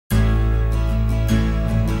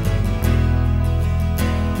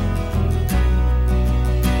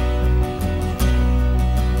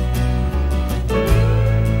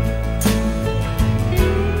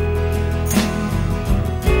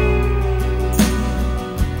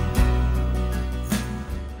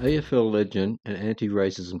AFL legend and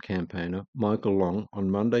anti-racism campaigner Michael Long on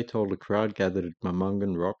Monday told a crowd gathered at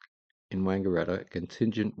Mamungan Rock in Wangaratta a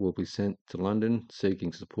contingent will be sent to London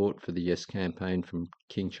seeking support for the Yes campaign from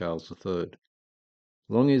King Charles III.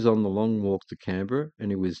 Long is on the long walk to Canberra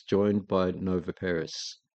and he was joined by Nova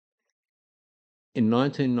Peris. In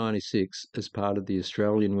 1996, as part of the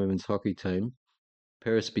Australian women's hockey team,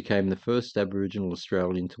 Peris became the first Aboriginal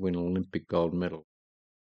Australian to win an Olympic gold medal.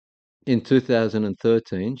 In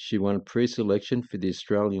 2013, she won a pre-selection for the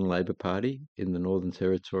Australian Labor Party in the Northern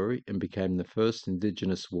Territory and became the first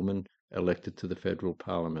Indigenous woman elected to the federal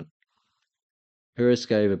parliament. Peris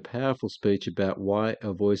gave a powerful speech about why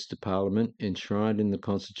a voice to parliament enshrined in the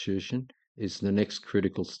Constitution is the next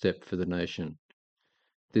critical step for the nation.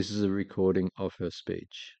 This is a recording of her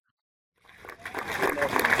speech.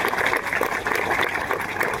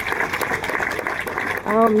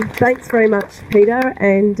 Thanks very much, Peter,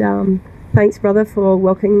 and thanks, brother, for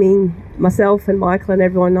welcoming myself and Michael and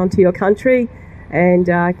everyone onto your country, and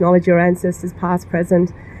acknowledge your ancestors past,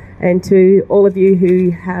 present, and to all of you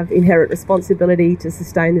who have inherent responsibility to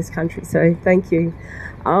sustain this country. So thank you.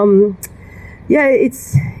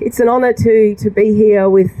 It's an honour to be here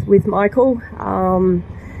with Michael.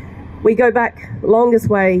 We go back longest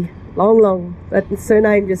way, long. That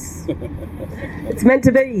surname just, it's meant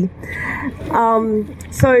to be.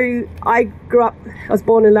 So I was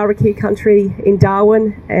born in Larrakia country in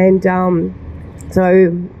Darwin, and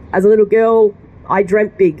so as a little girl, I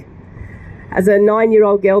dreamt big. As a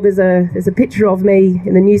 9-year-old girl, there's a picture of me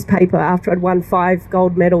in the newspaper after I'd won 5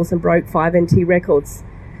 gold medals and broke 5 NT records,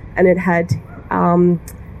 and it had, can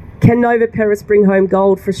Nova Peris bring home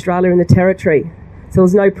gold for Australia in the Territory? So there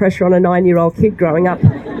was no pressure on a 9-year-old kid growing up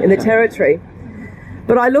in the Territory.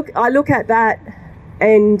 But I look at that,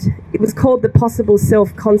 and it was called the possible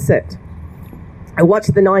self concept. I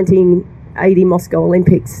watched the 1980 Moscow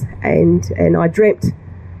Olympics, and I dreamt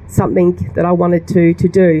something that I wanted to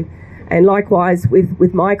do. And likewise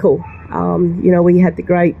with Michael, we had the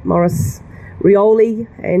great Morris Rioli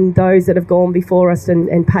and those that have gone before us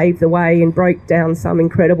and paved the way and broke down some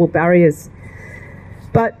incredible barriers.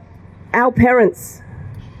 But our parents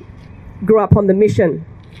grew up on the mission,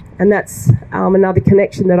 and that's another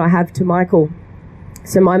connection that I have to Michael.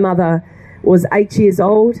 So my mother was 8 years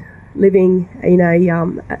old, living in a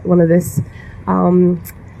one of this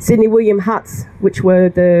Sydney William huts, which were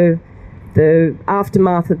the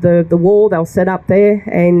aftermath of the war. They were set up there,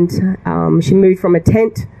 and she moved from a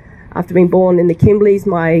tent after being born in the Kimbleys.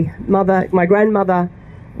 My grandmother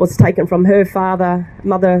was taken from her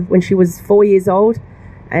mother when she was 4 years old,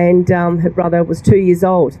 and her brother was 2 years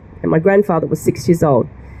old, and my grandfather was 6 years old.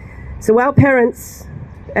 So our parents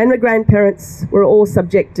and my grandparents were all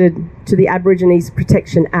subjected to the Aborigines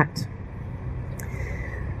Protection Act.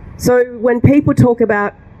 So when people talk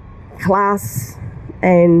about class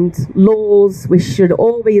and laws, we should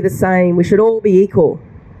all be the same, we should all be equal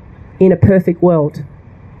in a perfect world.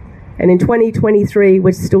 And in 2023,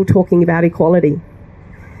 we're still talking about equality.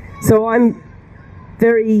 So I'm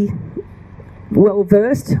very well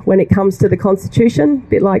versed when it comes to the Constitution, a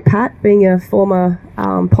bit like Pat, being a former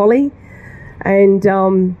Polly. And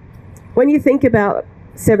when you think about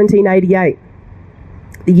 1788,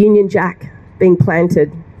 the Union Jack being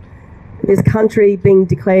planted, this country being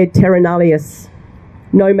declared terra nullius,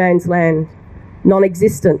 no man's land,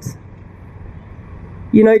 non-existent.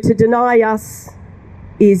 To deny us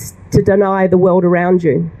is to deny the world around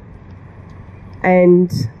you.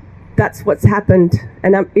 And that's what's happened.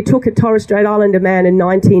 And it took a Torres Strait Islander man in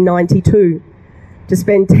 1992 to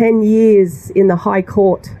spend 10 years in the High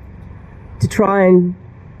Court to try and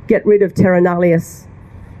get rid of terra nullius,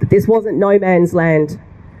 that this wasn't no man's land.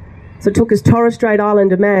 So it took us Torres Strait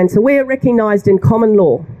Islander man. So we're recognised in common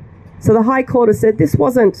law. So the High Court has said this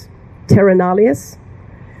wasn't terra nullius.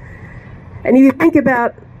 And if you think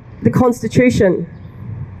about the Constitution,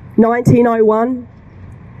 1901,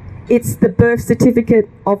 it's the birth certificate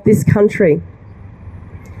of this country.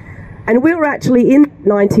 And we were actually in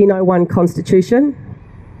 1901 Constitution.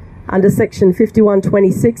 Under section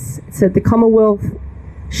 5126, it said the Commonwealth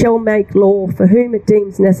shall make law for whom it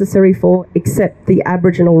deems necessary for, except the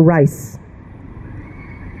Aboriginal race.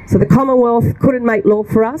 So the Commonwealth couldn't make law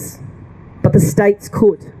for us, but the states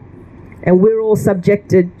could. And we're all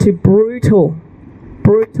subjected to brutal.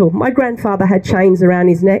 My grandfather had chains around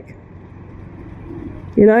his neck.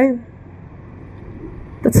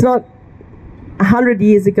 That's not 100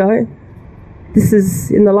 years ago. This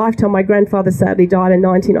is in the lifetime. My grandfather sadly died in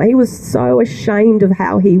 19. He was so ashamed of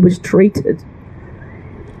how he was treated.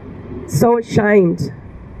 So ashamed.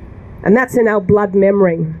 And that's in our blood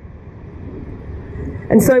memory.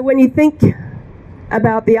 And so when you think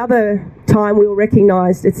about the other time we were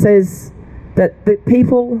recognised, it says that the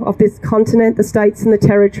people of this continent, the states and the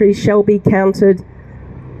territories, shall be counted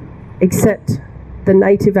except the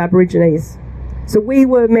native Aborigines. So we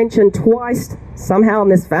were mentioned twice somehow in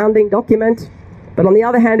this founding document, but on the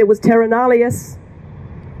other hand it was terra nullius.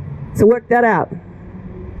 So work that out.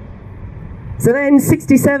 So then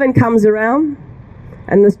 67 comes around,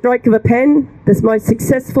 and the stroke of a pen, this most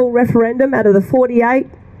successful referendum out of the 48,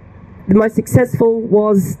 the most successful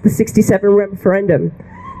was the 67 referendum.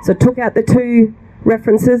 So it took out the two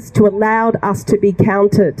references to allow us to be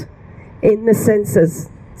counted in the census.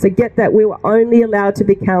 So get that, we were only allowed to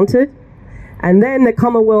be counted, and then the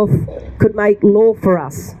Commonwealth could make law for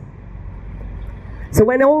us. So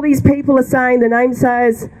when all these people are saying, the name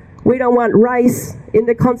says, we don't want race in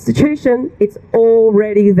the Constitution, it's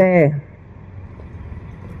already there.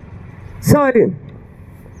 So,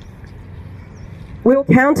 we were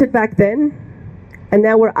counted back then, and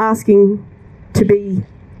now we're asking to be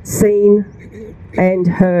seen and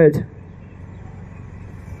heard.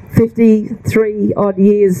 53 odd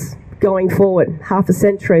years going forward, half a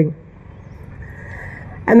century.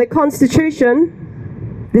 And the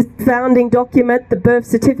Constitution, this founding document, the birth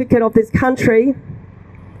certificate of this country,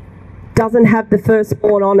 doesn't have the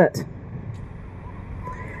firstborn on it.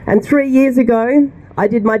 And 3 years ago, I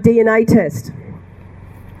did my DNA test.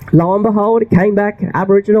 Lo and behold, it came back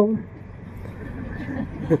Aboriginal,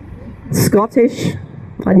 Scottish.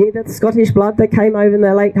 I knew that Scottish blood that came over in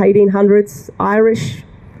the late 1800s, Irish,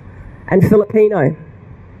 and Filipino.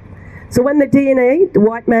 So when the DNA, the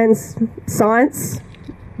white man's science,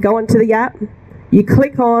 go onto the app, you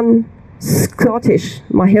click on Scottish,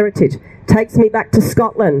 my heritage, takes me back to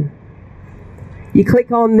Scotland. You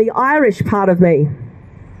click on the Irish part of me.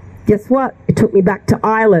 Guess what? It took me back to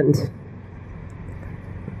Ireland.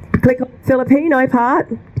 Click on the Filipino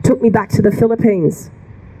part, it took me back to the Philippines.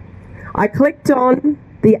 I clicked on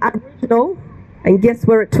the Aboriginal, and guess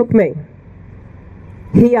where it took me?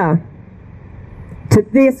 Here, to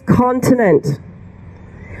this continent.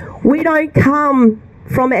 We don't come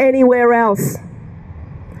from anywhere else.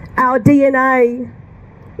 Our DNA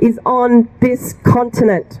is on this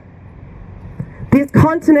continent. This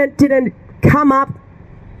continent didn't come up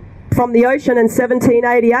from the ocean in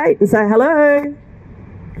 1788 and say, hello,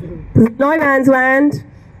 this is no man's land.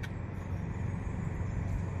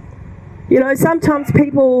 You know, sometimes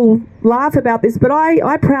people laugh about this, but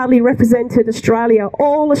I proudly represented Australia,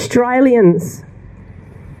 all Australians,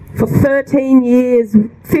 for 13 years,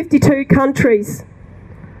 52 countries.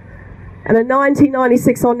 And in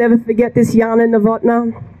 1996, I'll never forget this, Yana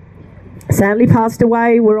Novotna sadly passed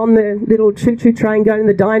away. We're on the little choo-choo train going to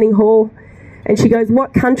the dining hall, and she goes,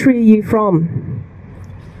 what country are you from?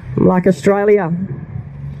 I'm like, Australia.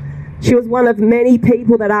 She was one of many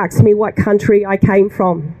people that asked me what country I came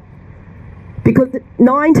from. Because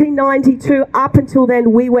 1992, up until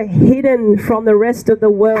then, we were hidden from the rest of the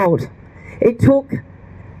world. It took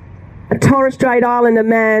a Torres Strait Islander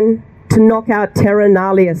man to knock out terra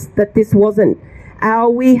nullius, that this wasn't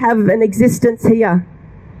we have an existence here.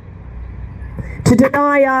 To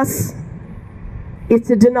deny us is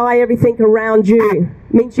to deny everything around you.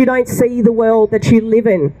 It means you don't see the world that you live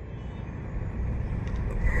in.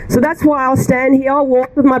 So that's why I'll stand here. I'll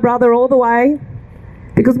walk with my brother all the way,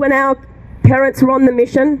 because when our parents were on the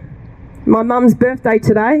mission, my mum's birthday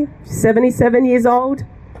today, 77 years old,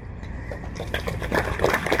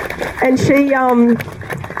 and she 2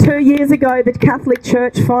 years ago, the Catholic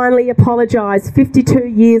Church finally apologised 52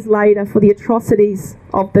 years later for the atrocities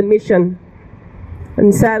of the mission.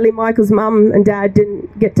 And sadly, Michael's mum and dad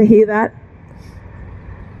didn't get to hear that.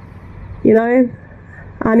 You know,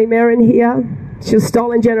 Auntie Merrin here, she was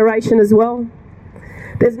stolen generation as well.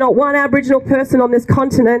 There's not one Aboriginal person on this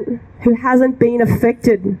continent who hasn't been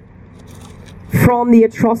affected from the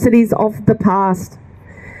atrocities of the past.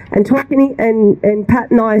 And talking, and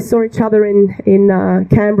Pat and I saw each other in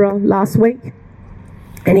Canberra last week,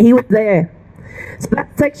 and he was there. So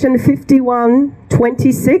that's section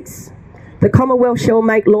 51(26). The Commonwealth shall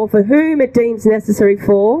make law for whom it deems necessary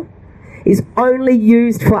for, is only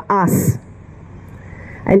used for us.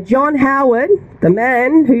 And John Howard, the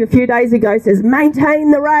man who a few days ago says,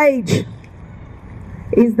 maintain the rage,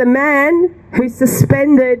 is the man who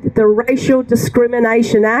suspended the Racial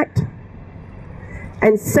Discrimination Act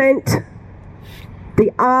and sent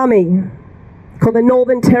the army, called the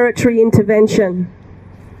Northern Territory Intervention.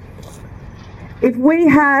 If we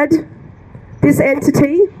had this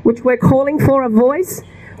entity, which we're calling for a voice,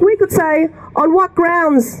 we could say, on what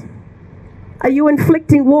grounds are you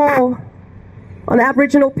inflicting war on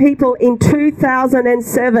Aboriginal people in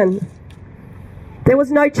 2007? There was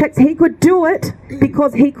no checks. He could do it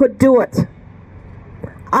because he could do it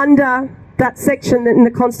under that section in the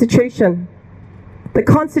Constitution. The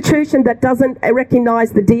Constitution that doesn't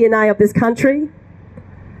recognise the DNA of this country.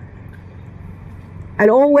 And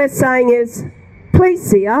all we're saying is, please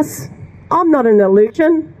see us. I'm not an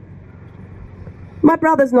illusion. My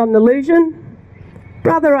brother's not an illusion.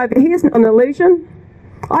 Brother over here's not an illusion.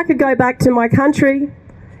 I could go back to my country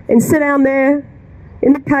and sit down there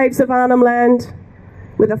in the caves of Arnhem Land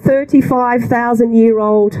with a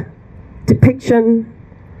 35,000-year-old depiction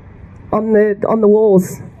on the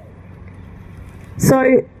walls.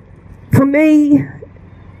 So, for me,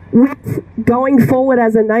 with going forward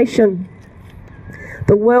as a nation,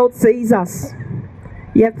 the world sees us.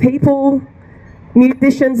 You have people,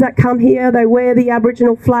 musicians that come here, they wear the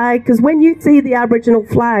Aboriginal flag, because when you see the Aboriginal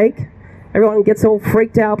flag, everyone gets all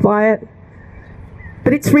freaked out by it.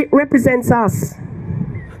 But it represents us,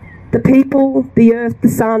 the people, the earth, the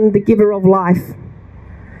sun, the giver of life.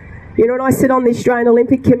 You know, when I sit on the Australian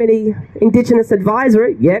Olympic Committee Indigenous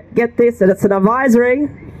Advisory, yep, get this, and it's an advisory.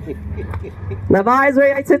 An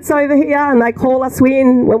advisory, it sits over here and they call us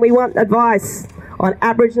in when we want advice on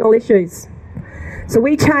Aboriginal issues. So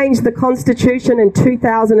we changed the Constitution in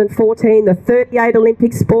 2014. The 38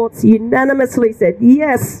 Olympic sports unanimously said,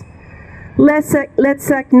 yes, let's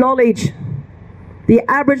acknowledge the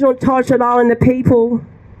Aboriginal and Torres Strait Islander people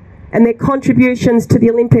and their contributions to the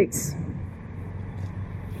Olympics.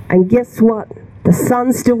 And guess what? The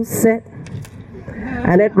sun still set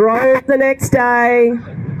and it rose the next day.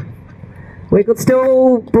 We could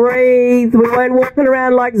still breathe. We weren't walking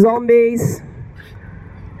around like zombies.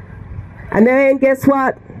 And then guess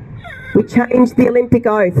what? We changed the Olympic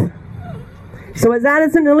oath. So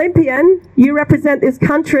as an Olympian, you represent this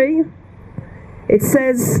country. It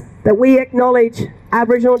says that we acknowledge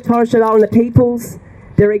Aboriginal and Torres Strait Islander peoples,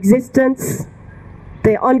 their existence,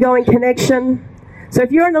 their ongoing connection. So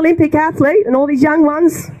if you're an Olympic athlete, and all these young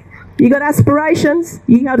ones, you got aspirations,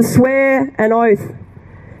 you got to swear an oath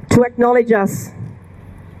to acknowledge us.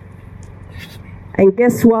 And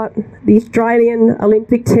guess what? The Australian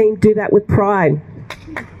Olympic team do that with pride.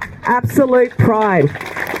 Absolute pride.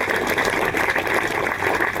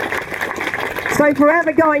 So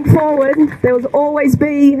forever going forward, there will always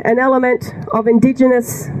be an element of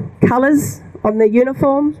Indigenous colours on the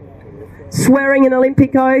uniform, swearing an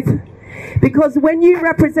Olympic oath. Because when you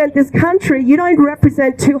represent this country, you don't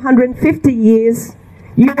represent 250 years,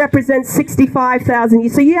 you represent 65,000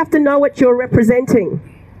 years. So you have to know what you're representing.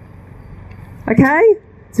 Okay?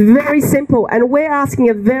 It's very simple. And we're asking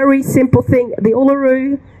a very simple thing. The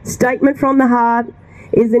Uluru Statement from the Heart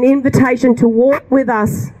is an invitation to walk with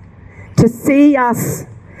us, to see us.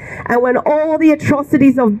 And when all the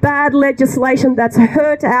atrocities of bad legislation that's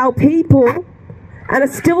hurt our people and are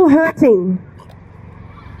still hurting,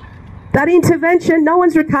 that intervention, no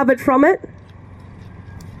one's recovered from it.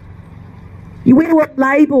 We were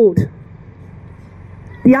labelled.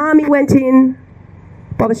 The army went in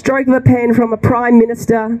by the stroke of a pen from a prime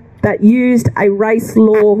minister that used a race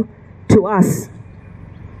law to us.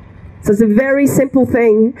 So it's a very simple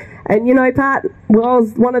thing. And you know, Pat, well, I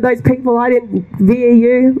was one of those people, I didn't veer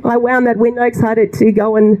you. I wound that window because I had to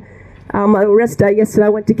go and a rest day yesterday. I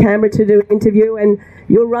went to Canberra to do an interview and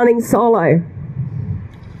you're running solo.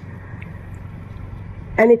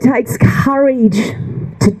 And it takes courage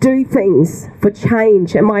to do things for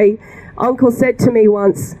change. And my uncle said to me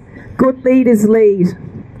once, good leaders lead,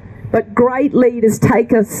 but great leaders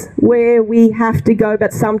take us where we have to go,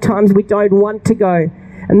 but sometimes we don't want to go.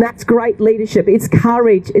 And that's great leadership. It's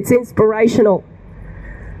courage. It's inspirational.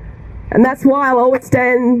 And that's why I'll always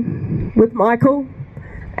stand with Michael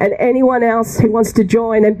and anyone else who wants to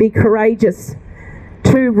join and be courageous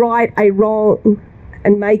to right a wrong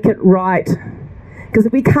and make it right. Because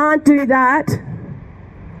if we can't do that,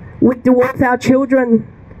 we dwarf our children.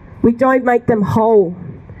 We don't make them whole.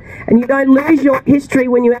 And you don't lose your history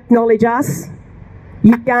when you acknowledge us.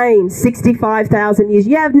 You gain 65,000 years.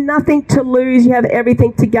 You have nothing to lose. You have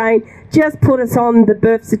everything to gain. Just put us on the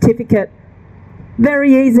birth certificate.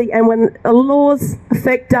 Very easy. And when the laws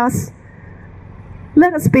affect us,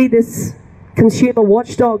 let us be this consumer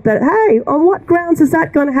watchdog that, hey, on what grounds is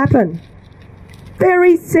that going to happen?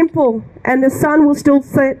 Very simple. And the sun will still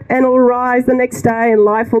set and it'll rise the next day and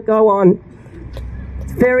life will go on.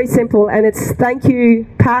 It's very simple. And it's thank you,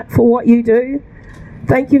 Pat, for what you do.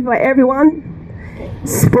 Thank you for everyone.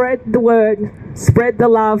 Spread the word. Spread the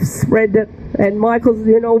love. Spread it. And Michael's,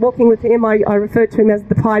 you know, walking with him, I refer to him as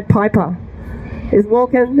the Pied Piper. He's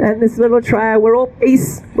walking and this little trail. We're all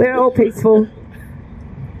peace. We're all peaceful.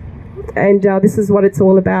 And this is what it's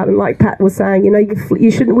all about. And like Pat was saying, you know,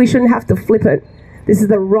 we shouldn't have to flip it. This is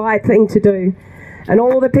the right thing to do. And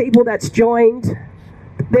all the people that's joined,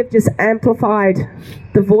 they've just amplified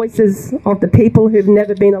the voices of the people who've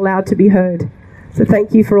never been allowed to be heard. So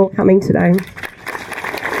thank you for all coming today.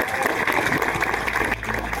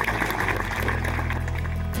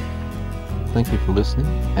 Thank you for listening,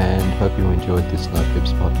 and hope you enjoyed this No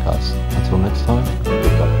Pips podcast. Until next time,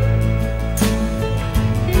 goodbye.